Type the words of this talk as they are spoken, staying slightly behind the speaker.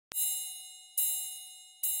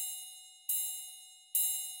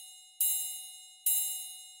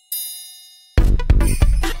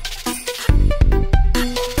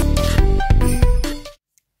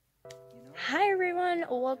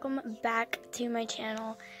back to my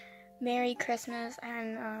channel. Merry Christmas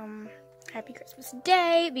and Happy Christmas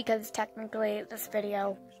Day, because technically this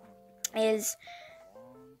video is,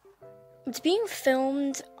 it's being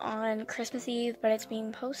filmed on Christmas Eve, but it's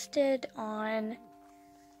being posted on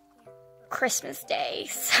Christmas Day.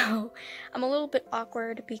 So I'm a little bit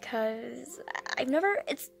awkward because I've never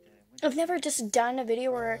just done a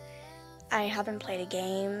video where I haven't played a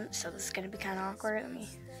game, so this is gonna be kind of awkward. Let me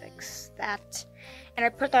fix that. And I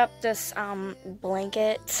put up this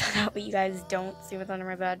blanket so that way you guys don't see what's under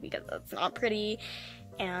my bed, because that's not pretty,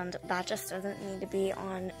 and that just doesn't need to be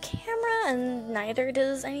on camera, and neither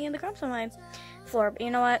does any of the crumbs on my floor. But you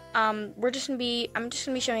know what? I'm just gonna be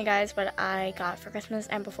showing you guys what I got for Christmas.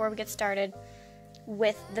 And before we get started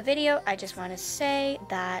with the video, I just want to say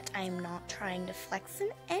that I'm not trying to flex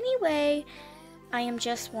in any way. I am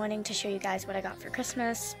just wanting to show you guys what I got for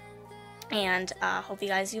Christmas, and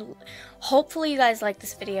hopefully you guys like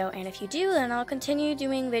this video. And if you do, then I'll continue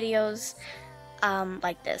doing videos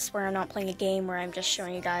like this, where I'm not playing a game, where I'm just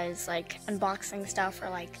showing you guys like unboxing stuff or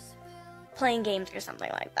like playing games or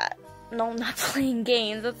something like that. No, not playing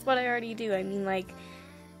games, that's what I already do. I mean like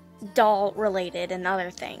doll related and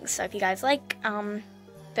other things. So if you guys like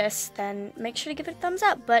this, then make sure to give it a thumbs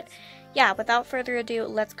up. But yeah, without further ado,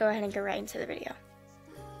 let's go ahead and get right into the video.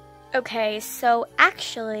 Okay, so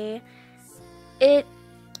actually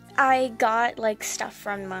I got like stuff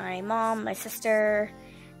from my mom, my sister,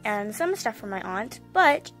 and some stuff from my aunt,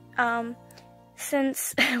 but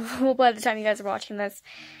since well, by the time you guys are watching this,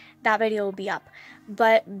 that video will be up.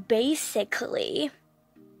 But basically,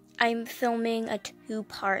 I'm filming a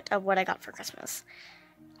two-part of what I got for Christmas.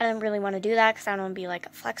 I don't really want to do that because I don't want to be like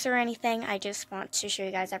a flex or anything. I just want to show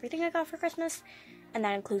you guys everything I got for Christmas, and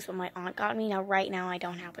that includes what my aunt got me. Now, right now, I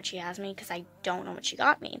don't have what she has me because I don't know what she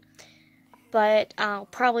got me. But I'll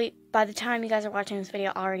probably, by the time you guys are watching this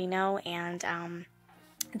video, I already know, and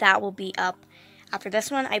that will be up after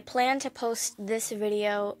this one. I plan to post this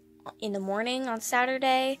video in the morning on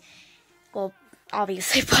Saturday. Well,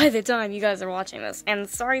 obviously by the time you guys are watching this. And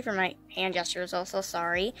sorry for my hand gestures, also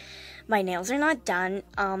sorry. My nails are not done.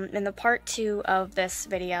 In the part 2 of this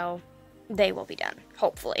video, they will be done.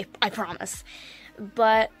 Hopefully, I promise.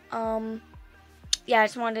 But, yeah, I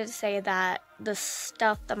just wanted to say that the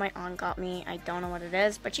stuff that my aunt got me, I don't know what it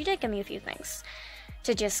is, but she did give me a few things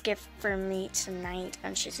to just gift for me tonight,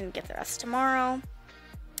 and she's gonna give the rest tomorrow.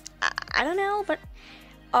 I don't know, but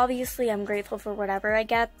obviously I'm grateful for whatever I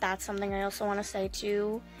get. That's something I also want to say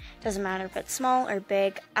too. Doesn't matter if it's small or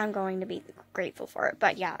big, I'm going to be grateful for it.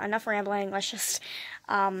 But yeah, enough rambling. Let's just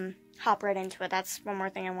hop right into it. That's one more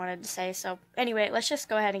thing I wanted to say. So anyway, let's just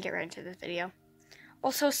go ahead and get right into this video.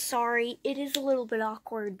 Also, sorry, it is a little bit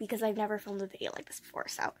awkward because I've never filmed a video like this before.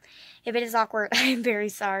 So if it is awkward, I'm very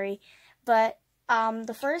sorry. But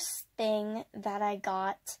the first thing that I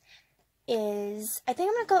got is, I think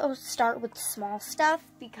I'm gonna go start with small stuff,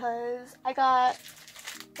 because I got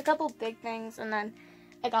a couple big things and then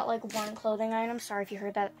I got like one clothing item. Sorry if you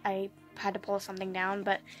heard that, I had to pull something down,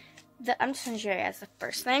 but I'm just gonna show you guys the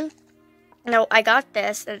first thing. No, I got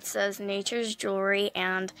this. It says Nature's Jewelry,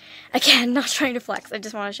 and again, not trying to flex, I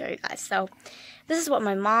just want to show you guys. So this is what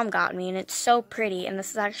my mom got me, and it's so pretty, and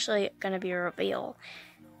this is actually gonna be a reveal.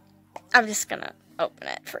 I'm just gonna open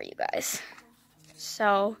it for you guys.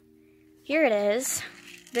 So here it is.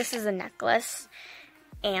 This is a necklace,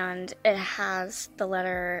 and it has the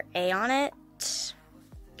letter A on it.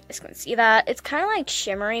 You guys can see that. It's kind of like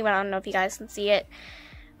shimmery, but I don't know if you guys can see it.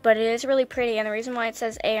 But it is really pretty, and the reason why it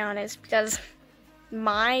says A on it is because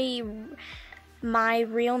my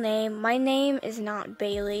real name, my name is not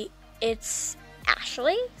Bailey, it's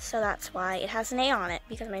Ashley, so that's why it has an A on it,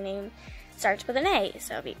 because my name starts with an A.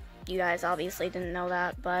 So you guys obviously didn't know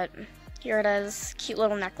that, but here it is. Cute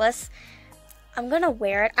little necklace. I'm gonna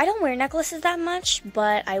wear it. I don't wear necklaces that much,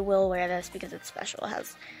 but I will wear this because it's special. It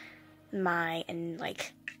has my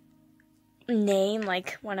name,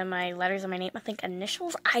 like one of my letters of my name, I think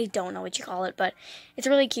initials, I don't know what you call it, but it's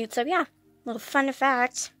really cute. So yeah, little fun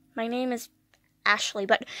fact, my name is Ashley,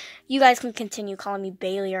 but you guys can continue calling me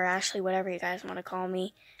Bailey or Ashley, whatever you guys want to call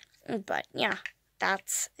me. But yeah,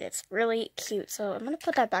 it's really cute. So I'm gonna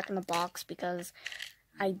put that back in the box because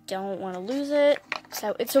I don't want to lose it.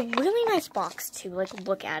 So it's a really nice box too, like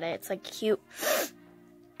look at it, it's like cute.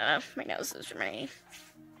 My nose is running.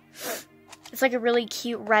 It's like a really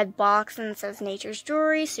cute red box, and it says Nature's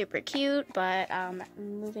Jewelry, super cute. But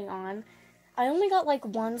moving on, I only got like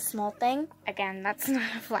one small thing. Again, that's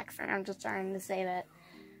not a flexing, I'm just trying to say that.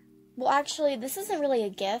 Well, actually, this isn't really a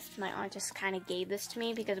gift. My aunt just kind of gave this to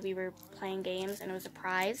me because we were playing games and it was a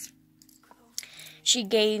prize. She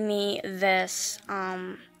gave me this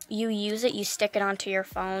you use it, you stick it onto your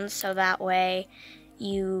phone, so that way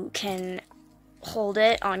you can hold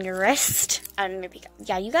it on your wrist. And maybe,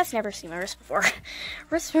 yeah, you guys never seen my wrist before.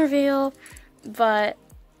 Wrist reveal, but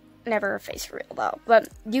never face reveal though. But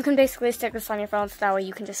you can basically stick this on your phone, so that way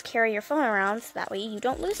you can just carry your phone around, so that way you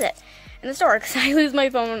don't lose it in the store, because I lose my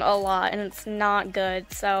phone a lot and it's not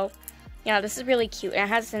good. So yeah, this is really cute, and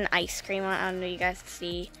it has an ice cream on it. I don't know if you guys can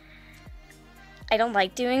see. I don't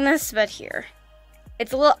like doing this, but here.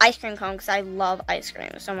 It's a little ice cream cone because I love ice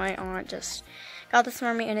cream. So my aunt just got this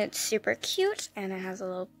for me, and it's super cute, and it has a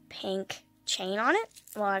little pink chain on it.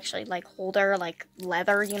 Well, actually, like holder, like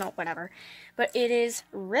leather, you know, whatever. But it is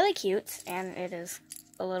really cute, and it is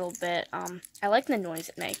a little bit, I like the noise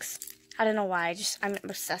it makes. I don't know why, I'm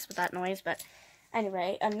obsessed with that noise. But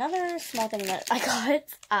anyway, another small thing that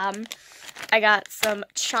I got some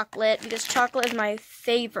chocolate, because chocolate is my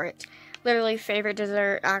favorite, literally favorite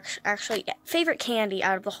dessert, actually favorite candy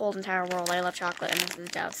out of the whole entire world. I love chocolate, and this is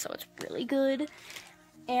Dove, so it's really good.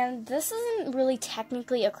 And this isn't really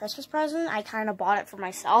technically a Christmas present. I kind of bought it for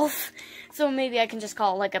myself, so maybe I can just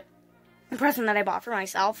call it like a present that I bought for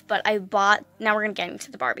myself. But now we're gonna get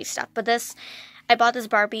into the Barbie stuff. But I bought this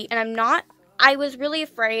Barbie, and I was really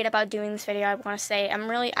afraid about doing this video. I want to say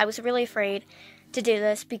I was really afraid to do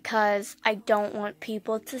this because I don't want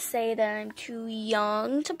people to say that I'm too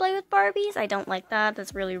young to play with Barbies. I don't like that.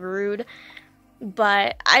 That's really rude.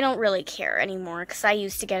 But I don't really care anymore because I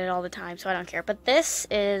used to get it all the time, so I don't care. But this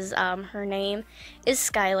is, her name is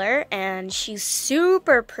Skylar, and she's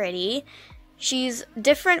super pretty. She's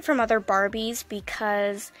different from other Barbies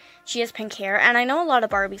because she has pink hair, and I know a lot of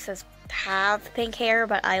Barbies have pink hair,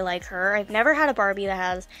 but I like her. I've never had a Barbie that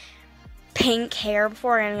has pink hair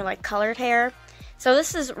before, any like colored hair. So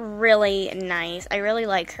this is really nice. I really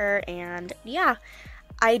like her, and yeah,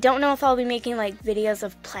 I don't know if I'll be making like videos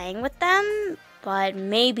of playing with them, but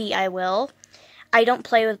maybe I will. I don't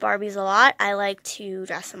play with Barbies a lot. I like to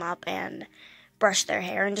dress them up and brush their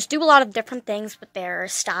hair and just do a lot of different things with their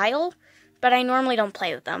style, but I normally don't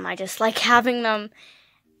play with them. I just like having them,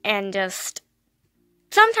 and just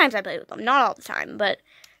sometimes I play with them, not all the time, but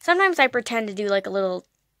sometimes I pretend to do like a little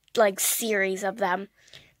like series of them.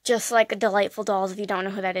 Just like Delightful Dolls, if you don't know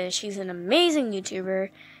who that is, she's an amazing YouTuber.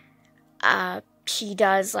 She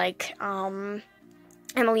does like the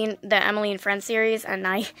Emily and Friends series, and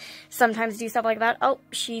I sometimes do stuff like that. Oh,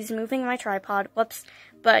 she's moving my tripod. Whoops.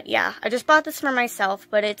 But yeah, I just bought this for myself,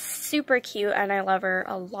 but it's super cute, and I love her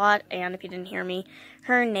a lot. And if you didn't hear me,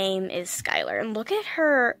 her name is Skylar. And look at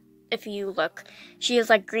her. If you look, she has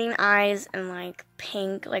like green eyes and like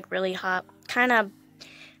pink, like really hot, kind of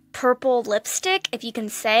purple lipstick, if you can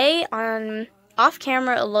say. Off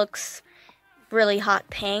camera it looks really hot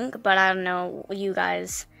pink, but I don't know, you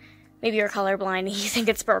guys, maybe you're colorblind and you think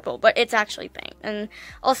it's purple, but it's actually pink. And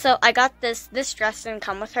also, I got this dress didn't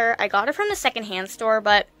come with her. I got it from the secondhand store,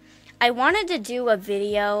 but I wanted to do a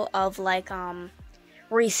video of like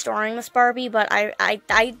restoring this Barbie, but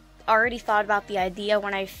I already thought about the idea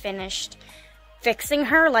when I finished fixing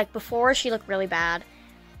her. Like before, she looked really bad,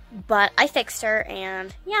 but I fixed her,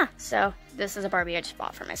 and yeah, so this is a Barbie I just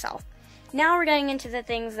bought for myself. Now we're getting into the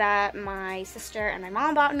things that my sister and my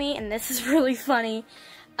mom bought me, and this is really funny.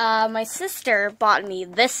 My sister bought me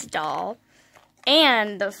this doll,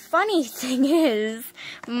 and the funny thing is,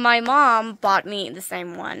 my mom bought me the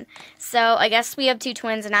same one. So I guess we have two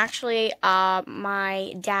twins, and actually,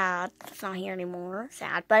 my dad, that's not here anymore,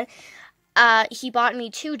 sad, but he bought me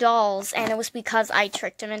two dolls, and it was because I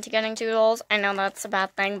tricked him into getting two dolls. I know that's a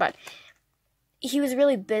bad thing, but he was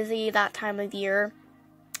really busy that time of year,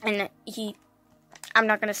 and I'm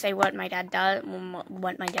not gonna say what my dad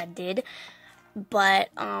did, but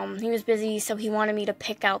he was busy, so he wanted me to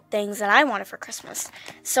pick out things that I wanted for Christmas.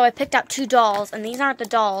 So I picked out two dolls, and these aren't the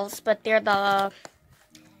dolls, but they're the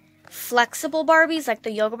flexible Barbies, like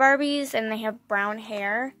the yoga Barbies, and they have brown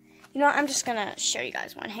hair. You know what, I'm just gonna show you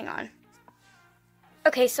guys one, hang on.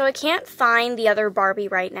 Okay, so I can't find the other Barbie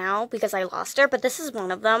right now because I lost her, but this is one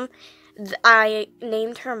of them. I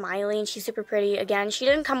named her Miley, and she's super pretty. Again, she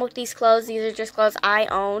didn't come with these clothes. These are just clothes I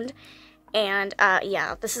owned. And,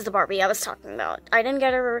 yeah, this is the Barbie I was talking about. I didn't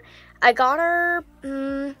get her. I got her,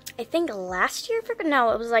 I think last year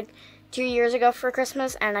no, it was like 2 years ago for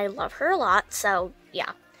Christmas, and I love her a lot, so,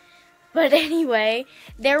 yeah. But anyway,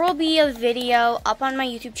 there will be a video up on my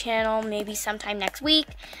YouTube channel, maybe sometime next week,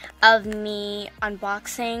 of me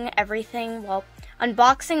unboxing everything. Well,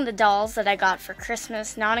 unboxing the dolls that I got for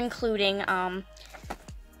Christmas, not including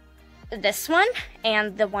this one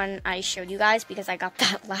and the one I showed you guys, because I got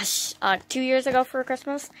that last 2 years ago for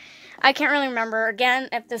Christmas. I can't really remember. Again,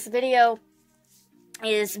 if this video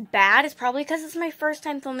is bad is probably because it's my first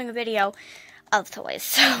time filming a video of toys,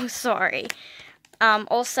 so sorry.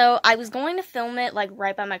 Also, I was going to film it, like,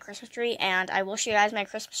 right by my Christmas tree, and I will show you guys my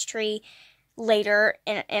Christmas tree later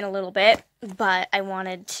in a little bit, but I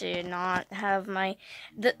wanted to not have my,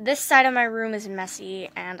 this side of my room is messy,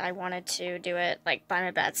 and I wanted to do it, like, by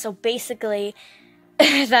my bed. So basically,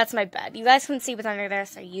 that's my bed. You guys can see what's under there,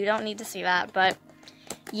 so you don't need to see that, but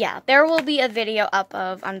yeah, there will be a video up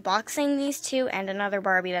of unboxing these two and another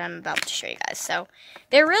Barbie that I'm about to show you guys. So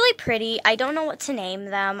they're really pretty. I don't know what to name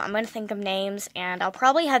them. I'm going to think of names, and I'll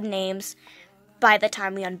probably have names by the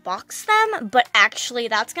time we unbox them, but actually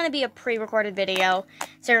that's going to be a pre-recorded video,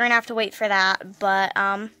 so you're going to have to wait for that. But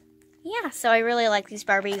yeah, so I really like these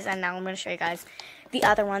Barbies, and now I'm going to show you guys the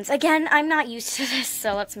other ones. Again, I'm not used to this,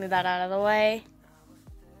 so let's move that out of the way.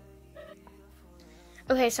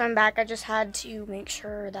 Okay, so I'm back. I just had to make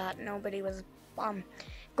sure that nobody was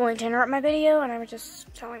going to interrupt my video, and I was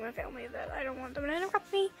just telling my family that I don't want them to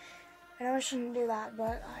interrupt me. I know I shouldn't do that,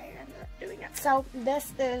 but I ended up doing it. So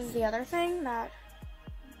this is the other thing that...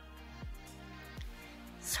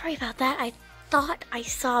 Sorry about that. I thought I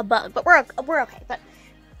saw a bug, but we're okay. But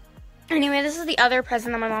anyway, this is the other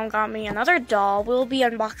present that my mom got me. Another doll. We'll be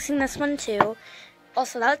unboxing this one too.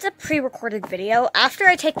 Also, that's a pre-recorded video. After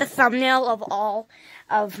I take the thumbnail of all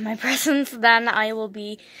of my presents, then I will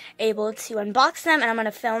be able to unbox them, and I'm going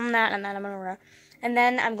to film that, and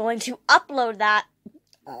then I'm going to upload that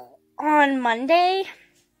on Monday.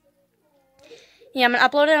 Yeah, I'm going to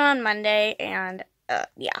upload it on Monday, and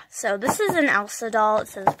yeah. So this is an Elsa doll. It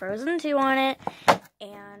says Frozen 2 on it,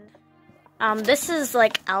 and this is,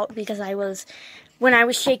 like, out because when I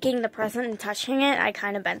was shaking the present and touching it, I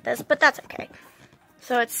kind of bent this, but that's okay.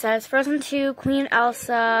 So it says Frozen 2, Queen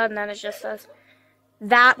Elsa, and then it just says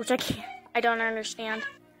that, which I don't understand.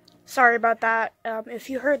 Sorry about that. If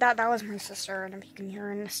you heard that, that was my sister, and if you can hear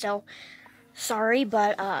her still, sorry,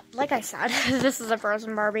 but, like I said, this is a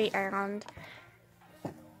Frozen Barbie, and,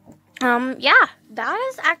 yeah, that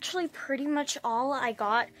is actually pretty much all I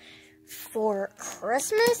got for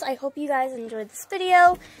Christmas. I hope you guys enjoyed this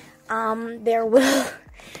video. I'm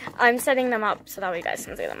setting them up so that way you guys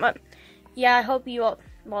can see them, but yeah, I hope you all,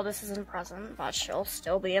 well, this isn't a present, but she'll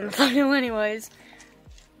still be in the thumbnail anyways.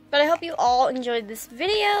 But I hope you all enjoyed this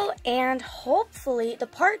video, and hopefully the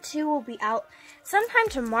part 2 will be out sometime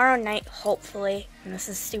tomorrow night, hopefully. And this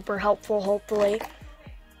is super helpful, hopefully.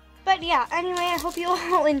 But yeah, anyway, I hope you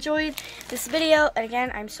all enjoyed this video. And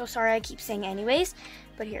again, I'm so sorry I keep saying anyways.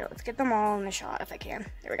 But here, let's get them all in the shot if I can.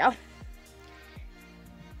 There we go.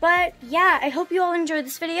 But yeah, I hope you all enjoyed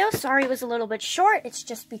this video. Sorry it was a little bit short. It's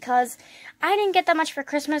just because I didn't get that much for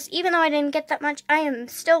Christmas. Even though I didn't get that much, I am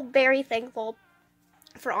still very thankful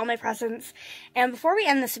for all my presents. And before we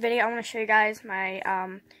end this video, I want to show you guys my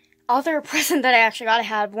other present that I actually got. I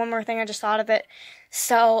had one more thing, I just thought of it.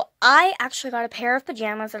 So I actually got a pair of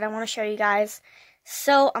pajamas that I want to show you guys.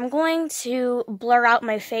 So I'm going to blur out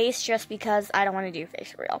my face just because I don't want to do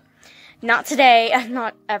face reveal. Not today,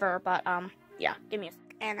 not ever, but yeah, give me a second.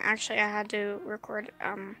 And actually I had to record,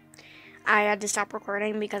 I had to stop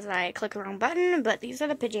recording because I clicked the wrong button, but these are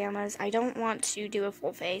the pajamas. I don't want to do a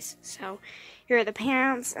full face, so here are the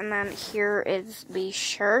pants, and then here is the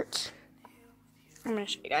shirt. I'm going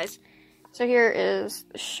to show you guys. So here is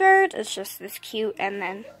the shirt. It's just this cute, and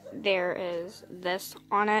then there is this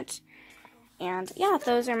on it. And yeah,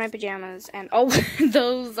 those are my pajamas. And oh,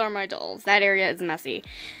 those are my dolls. That area is messy.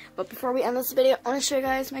 But before we end this video, I want to show you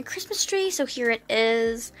guys my Christmas tree. So here it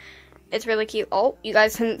is. It's really cute. Oh, you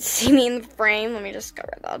guys couldn't see me in the frame. Let me just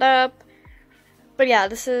cover that up. But yeah,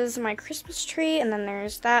 this is my Christmas tree. And then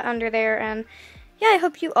there's that under there. And yeah, I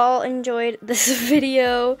hope you all enjoyed this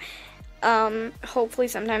video. Hopefully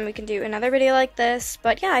sometime we can do another video like this.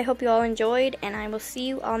 But yeah, I hope you all enjoyed. And I will see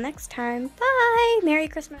you all next time. Bye! Merry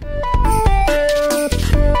Christmas!